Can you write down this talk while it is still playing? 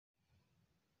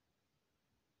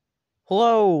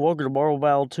Hello, welcome to Marvel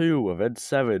Battle 2, Event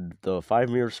 7, the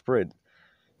 5-meter sprint.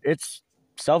 It's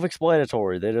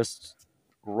self-explanatory. They just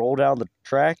roll down the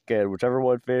track, and whichever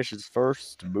one finishes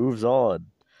first moves on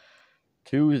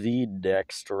to the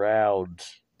next round.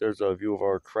 There's a view of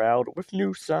our crowd with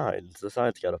new signs. The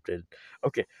signs got updated.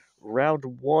 Okay, round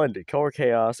 1, Color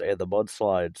Chaos and the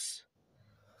Mudslides.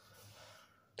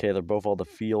 Okay, they're both on the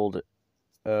field.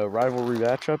 Rivalry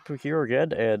matchup here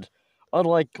again, and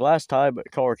unlike last time,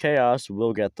 Color Chaos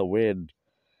will get the win.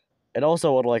 And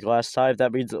also, unlike last time,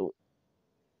 that means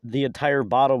the entire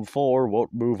bottom four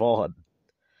won't move on.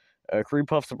 Cream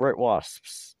Puffs and Bright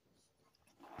Wasps.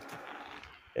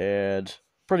 And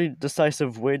pretty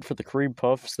decisive win for the Cream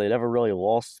Puffs. They never really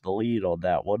lost the lead on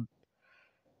that one.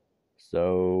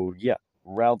 So, yeah.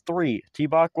 Round 3,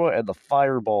 Team Aqua and the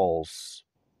Fireballs.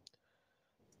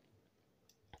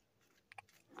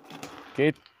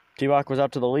 Okay, Team Aqua's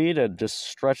out to the lead and just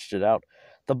stretched it out.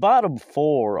 The bottom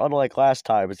four, unlike last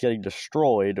time, is getting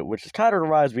destroyed, which kind of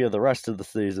reminds me of the rest of the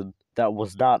season. That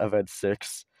was not Event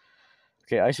 6.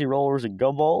 Okay, Icy Rollers and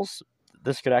Gumballs.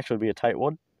 This could actually be a tight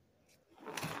one.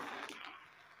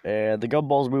 And the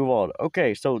Gumballs move on.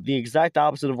 Okay, so the exact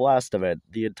opposite of last event.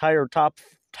 The entire top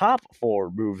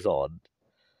four moves on.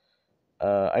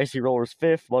 Icy Rollers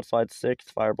 5th, Mudslide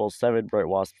 6th, Fireballs 7th, Bright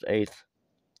Wasps 8th.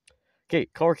 Okay,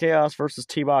 Color Chaos versus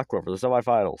Team Aqua for the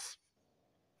semifinals.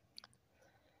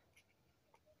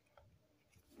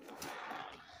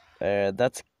 And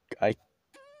that's, I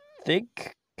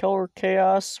think, Color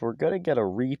Chaos. We're going to get a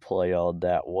replay on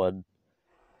that one.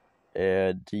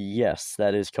 And yes,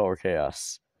 that is Color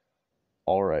Chaos.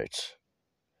 Alright.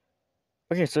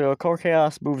 Okay, so Color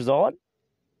Chaos moves on.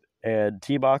 And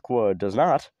Team Aqua does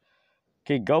not.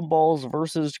 Okay, Gumballs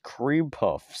versus Cream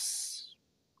Puffs.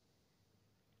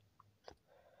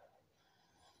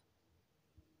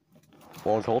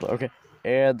 Long hold, okay.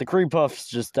 And the Cream Puffs,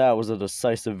 that was a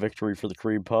decisive victory for the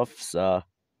Cream Puffs.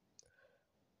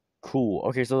 Cool.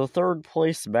 Okay, so the third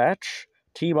place match,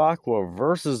 Team Aqua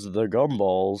versus the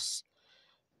Gumballs.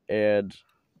 And,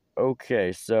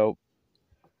 okay, so,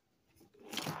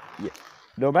 yeah.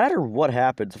 No matter what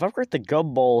happens, if I'm correct, the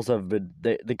Gumballs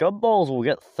the Gumballs will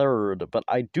get third, but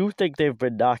I do think they've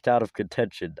been knocked out of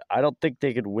contention. I don't think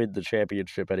they can win the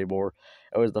championship anymore.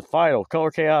 It was the final, Color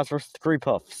Chaos versus the Cream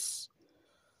Puffs.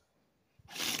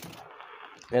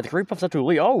 And the Cream Puffs have to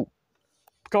lead. Oh!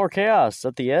 Color Chaos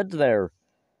at the end there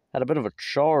had a bit of a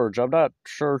charge. I'm not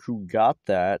sure who got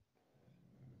that.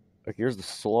 Like, here's the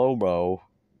slow-mo.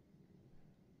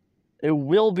 It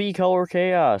will be Color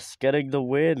Chaos getting the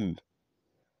win.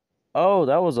 Oh,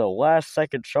 that was a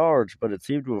last-second charge, but it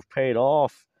seemed to have paid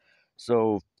off.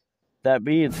 So, that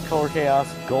means Color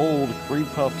Chaos Gold, Cream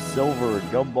Puff Silver, and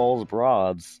Gumballs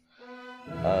Bronze.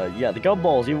 Yeah, the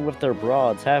Gumballs, even with their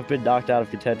bronze, have been knocked out of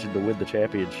contention to win the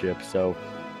championship, so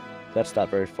that's not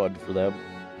very fun for them.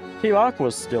 Team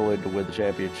Aqua's still in to win the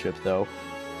championship, though.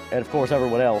 And, of course,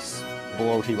 everyone else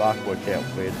below Team Aqua can't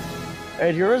win.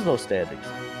 And here is those standings.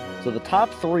 So the top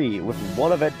three, with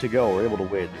one event to go, are able to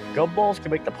win. Gumballs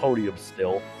can make the podium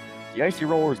still. The Icy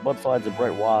Rollers, Mudslides, and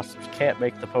Bright Wasps can't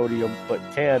make the podium, but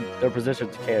their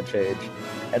positions can change.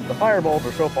 And the Fireballs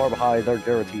are so far behind, they're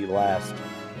guaranteed last.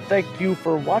 Thank you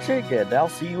for watching, and I'll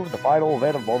see you in the final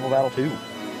event of Marvel Battle 2.